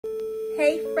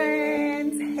Hey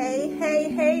friends,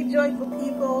 hey joyful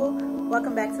people,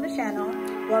 welcome back to the channel.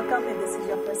 Welcome if this is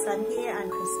your first time here. I'm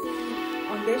Christine.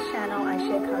 On this channel I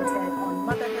share content on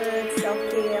motherhood,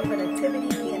 self-care,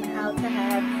 productivity, and how to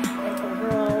have an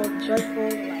overall joyful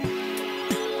life.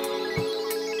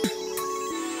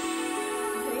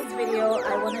 In today's video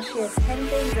I want to share 10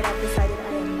 things that I've decided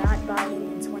I am not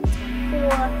buying in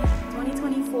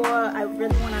 2024. I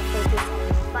really want to focus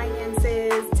on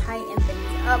finances, tighten things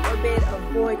up a bit,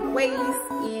 avoid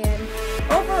waste, and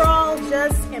overall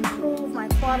just improve my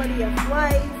quality of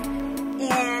life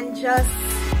and just,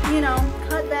 you know,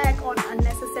 cut back on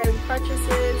unnecessary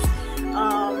purchases,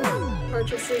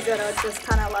 purchases that are just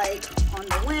kind of like on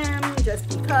the whim, just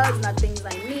because, not things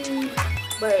I need,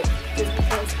 but just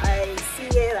because I see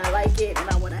it, I like it, and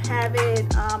I want to have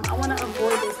it. I want to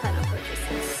avoid those kind of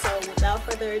purchases. So without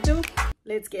further ado,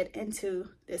 let's get into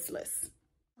this list.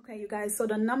 Okay, you guys, so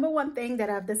the number one thing that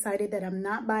I've decided that I'm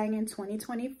not buying in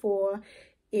 2024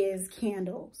 is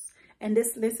candles. And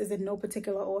this list is in no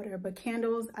particular order, but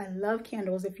candles, I love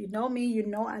candles. If you know me, you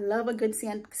know I love a good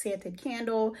scented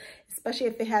candle, especially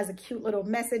if it has a cute little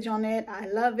message on it. I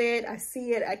love it. I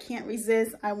see it. I can't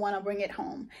resist. I want to bring it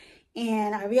home.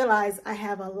 And I realize I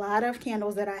have a lot of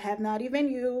candles that I have not even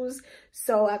used.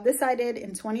 So I've decided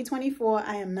in 2024,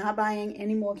 I am not buying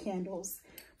any more candles.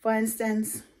 For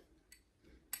instance,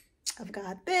 I've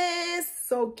got this,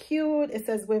 so cute. It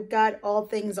says, "With God, all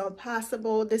things are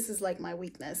possible." This is like my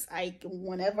weakness.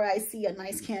 Whenever I see a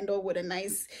nice candle with a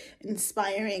nice,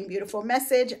 inspiring, beautiful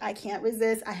message, I can't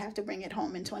resist. I have to bring it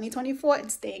home. In 2024,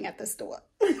 it's staying at the store.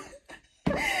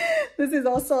 This is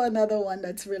also another one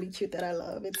that's really cute that I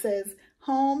love. It says,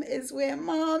 "Home is where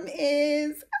mom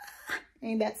is."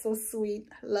 Ain't that so sweet?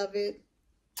 Love it.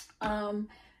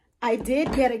 I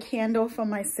did get a candle for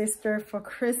my sister for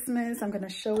Christmas. I'm going to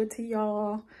show it to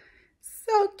y'all.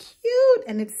 So cute.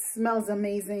 And it smells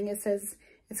amazing. It says,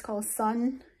 it's called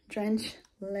Sun Drenched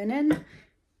Linen.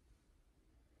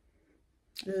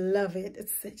 Love it.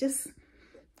 It just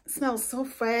smells so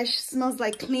fresh. Smells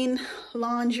like clean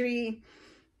laundry.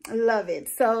 Love it.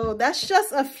 So that's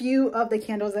just a few of the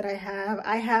candles that I have.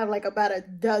 I have like about a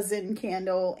dozen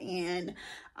candles, and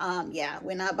yeah,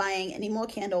 we're not buying any more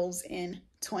candles in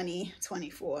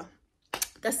 2024.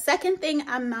 The second thing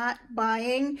I'm not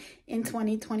buying in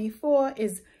 2024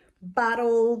 is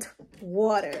bottled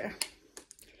water.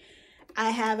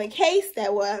 I have a case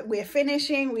that we're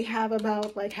finishing. We have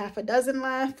about like half a dozen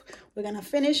left. We're gonna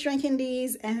finish drinking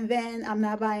these, and then I'm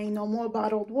not buying no more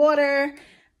bottled water.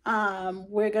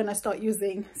 We're gonna start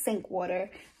using sink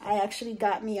water. I actually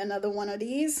got me another one of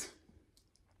these.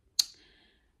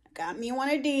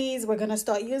 We're gonna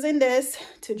start using this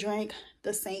to drink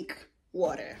the sink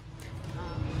water.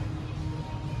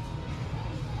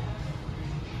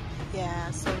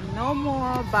 Yeah, so no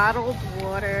more bottled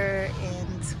water in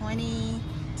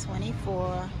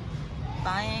 2024.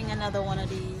 Buying another one of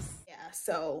these. Yeah,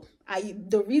 so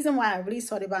the reason why I really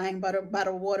started buying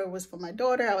bottled water was for my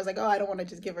daughter. I was like, oh, I don't want to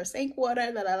just give her sink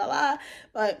water,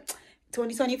 but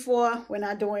 2024, we're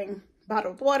not doing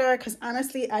bottled water, because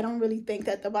honestly I don't really think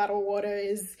that the bottled water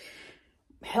is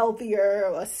healthier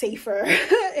or safer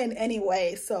in any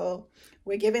way. So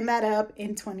we're giving that up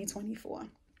in 2024.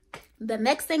 The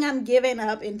next thing I'm giving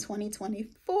up in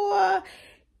 2024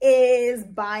 is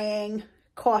buying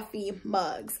coffee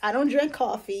mugs. I don't drink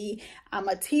coffee. I'm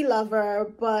a tea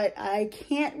lover, but I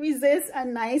can't resist a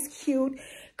nice cute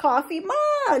coffee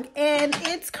mug, and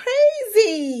it's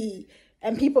crazy.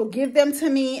 And people give them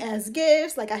to me as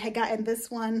gifts. Like I had gotten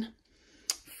this one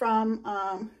from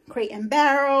Crate and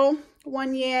Barrel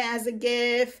one year as a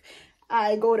gift.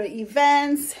 I go to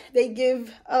events, they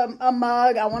give a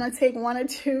mug. I want to take one or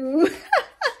two.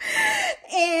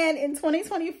 And in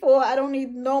 2024, I don't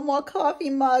need no more coffee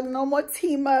mugs, no more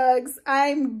tea mugs.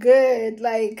 I'm good.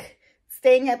 Like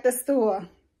staying at the store.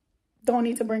 Don't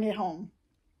need to bring it home.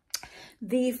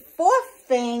 The fourth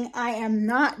thing I am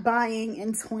not buying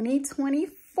in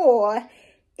 2024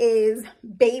 is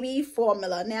baby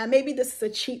formula. Now, maybe this is a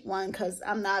cheap one because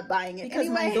I'm not buying it. Because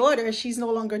my daughter, she's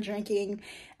no longer drinking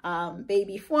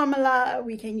baby formula.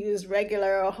 We can use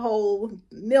regular whole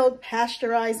milk,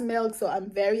 pasteurized milk. So I'm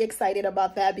very excited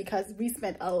about that, because we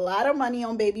spent a lot of money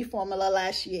on baby formula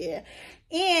last year.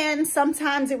 And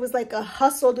sometimes it was like a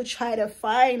hustle to try to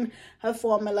find her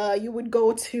formula. You would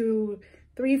go to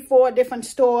 3-4 different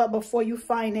stores before you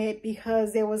find it,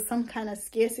 because there was some kind of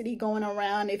scarcity going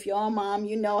around. If you're a mom,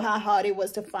 you know how hard it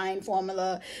was to find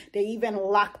formula. They even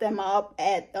locked them up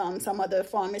at some other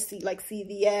pharmacy like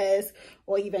CVS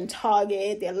or even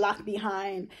Target. They're locked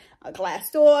behind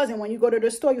glass doors, and when you go to the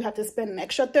store, you have to spend an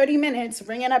extra 30 minutes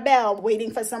ringing a bell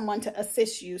waiting for someone to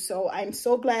assist you. So I'm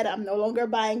so glad I'm no longer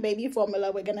buying baby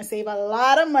formula. We're gonna save a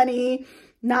lot of money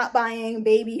not buying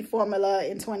baby formula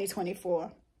in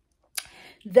 2024.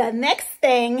 The next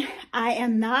thing I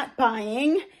am not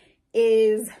buying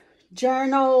is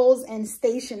journals and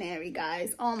stationery,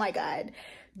 guys. Oh my God.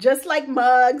 Just like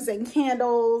mugs and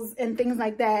candles and things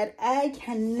like that, I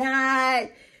cannot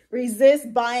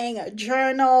resist buying a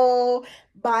journal,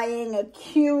 buying a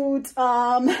cute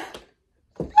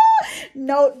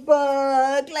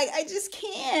notebook. Like, I just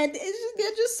can't.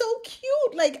 They're just so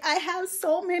cute. Like, I have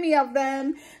so many of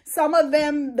them. Some of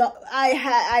them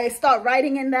I start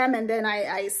writing in them, and then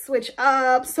I switch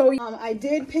up. So I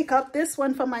did pick up this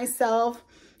one for myself.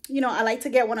 You know, I like to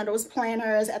get one of those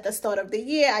planners at the start of the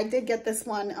year. I did get this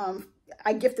one.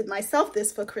 I gifted myself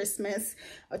this for Christmas,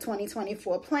 a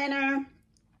 2024 planner,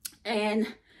 and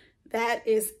that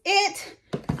is it.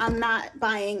 I'm not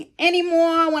buying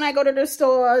anymore when I go to the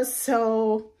stores.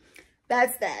 So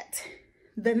that's that.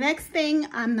 The next thing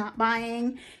I'm not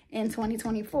buying in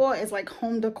 2024 is like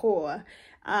home decor.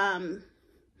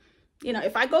 You know,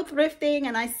 if I go thrifting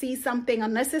and I see something,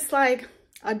 unless it's like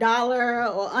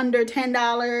 $1 or under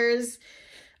 $10,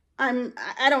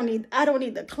 I don't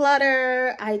need the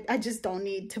clutter. I just don't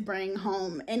need to bring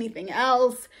home anything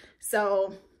else.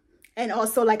 So, and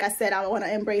also, like I said, I want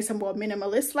to embrace a more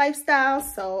minimalist lifestyle.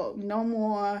 So no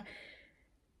more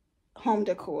home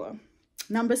decor.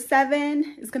 Number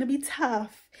 7 is going to be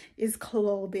tough, is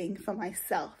clothing for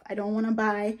myself. I don't want to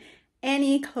buy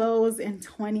any clothes in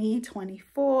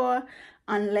 2024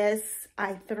 unless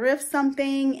I thrift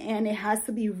something and it has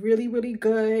to be really, really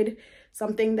good.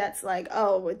 Something that's like,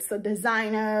 oh, it's a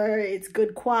designer, it's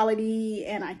good quality,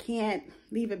 and I can't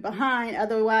leave it behind.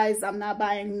 Otherwise, I'm not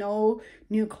buying no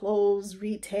new clothes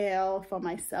retail for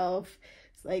myself.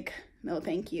 It's like, no,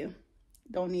 thank you.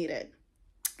 Don't need it.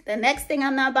 The next thing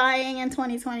I'm not buying in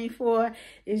 2024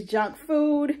 is junk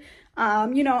food.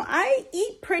 You know, I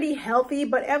eat pretty healthy,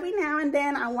 but every now and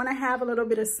then I want to have a little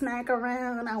bit of snack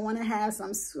around. I want to have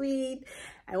some sweet.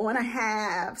 I want to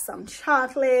have some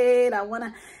chocolate. I'm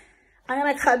going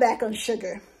to cut back on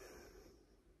sugar.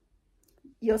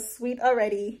 You're sweet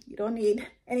already. You don't need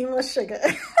any more sugar.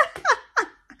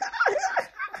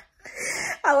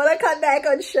 I want to cut back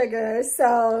on sugar.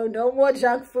 So no more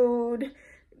junk food,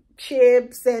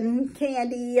 chips and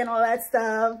candy and all that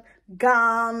stuff.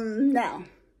 Gum, no.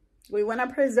 We want to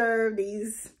preserve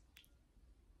this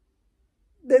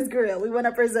grill. We want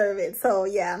to preserve it. So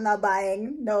yeah, I'm not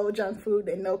buying no junk food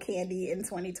and no candy in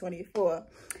 2024.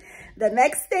 The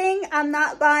next thing I'm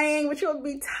not buying, which will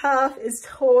be tough, is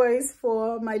toys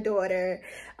for my daughter.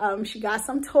 She got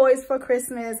some toys for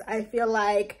Christmas. I feel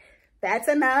like that's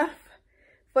enough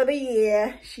for the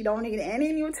year. She don't need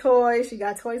any new toys. She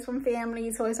got toys from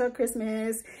family, toys for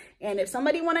Christmas. And if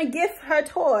somebody want to gift her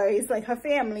toys, like her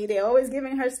family, they're always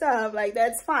giving her stuff, like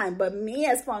that's fine. But me,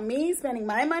 as for me, spending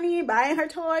my money, buying her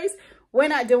toys, we're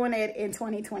not doing it in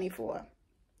 2024.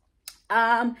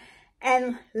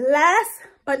 And last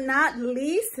but not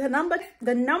least, the number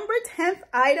 10th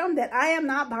item that I am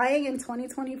not buying in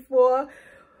 2024.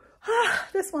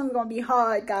 This one's going to be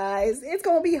hard, guys. It's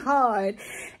going to be hard.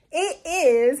 It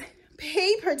is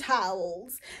paper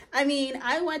towels. I mean,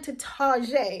 I went to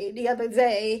Target the other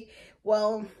day.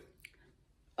 Well,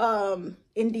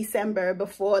 in December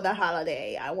before the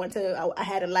holiday, I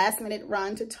had a last minute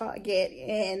run to Target,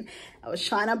 and I was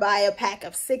trying to buy a pack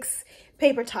of 6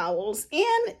 paper towels,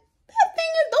 and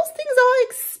those things are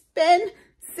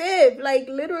expensive. Like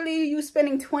literally you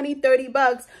spending 20-30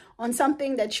 bucks on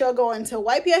something that you're going to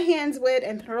wipe your hands with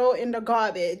and throw in the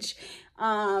garbage.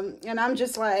 And I'm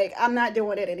just like, I'm not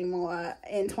doing it anymore.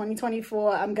 In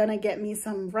 2024, I'm gonna get me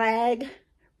some rewashable,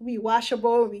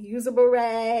 reusable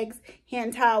rags,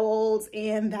 hand towels,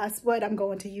 and that's what I'm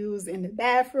going to use in the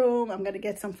bathroom. I'm gonna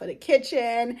get some for the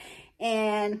kitchen,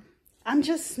 and I'm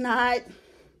just not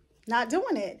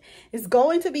doing it. It's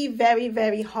going to be very,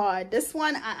 very hard. This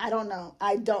one, I don't know.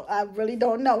 I really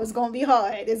don't know. It's gonna be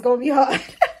hard. It's gonna be hard.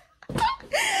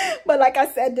 But like I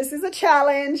said, this is a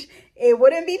challenge. It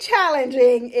wouldn't be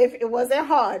challenging if it wasn't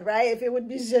hard, right? If it would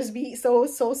just be so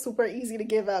super easy to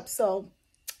give up. So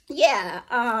yeah,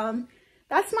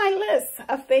 that's my list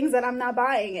of things that I'm not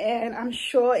buying, and I'm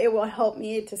sure it will help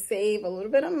me to save a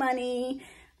little bit of money,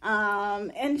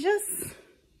 and just,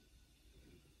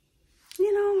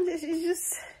 you know, it's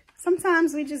just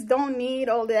sometimes we just don't need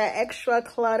all that extra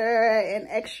clutter and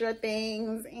extra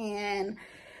things. And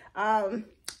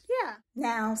yeah,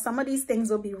 now some of these things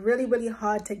will be really, really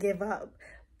hard to give up.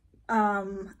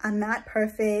 I'm not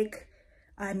perfect.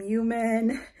 I'm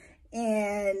human,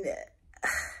 and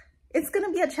it's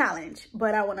gonna be a challenge,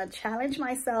 but I want to challenge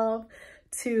myself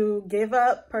to give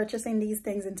up purchasing these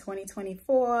things in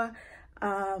 2024.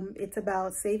 It's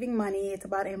about saving money. It's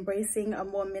about embracing a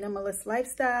more minimalist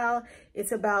lifestyle.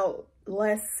 It's about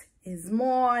less is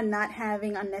more, not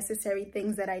having unnecessary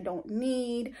things that I don't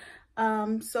need.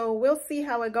 So we'll see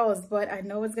how it goes, but I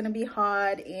know it's gonna be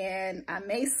hard, and I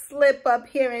may slip up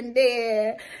here and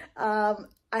there.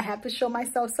 I have to show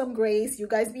myself some grace. You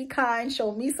guys be kind,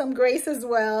 show me some grace as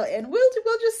well, and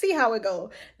we'll just see how it goes.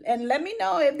 And let me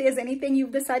know if there's anything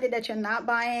you've decided that you're not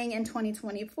buying in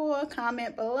 2024.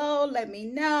 Comment below, let me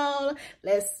know.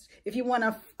 If you want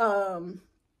to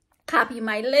copy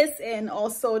my list and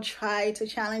also try to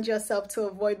challenge yourself to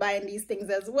avoid buying these things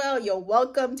as well, you're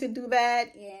welcome to do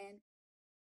that. And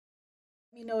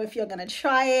let me know if you're gonna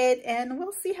try it, and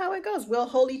we'll see how it goes. We'll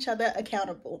hold each other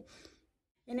accountable.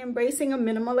 In embracing a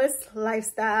minimalist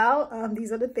lifestyle,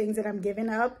 these are the things that I'm giving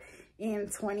up in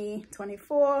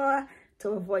 2024 to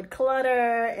avoid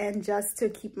clutter and just to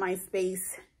keep my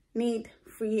space neat,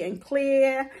 free, and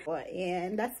clear.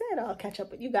 And that's it. I'll catch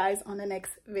up with you guys on the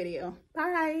next video.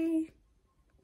 Bye.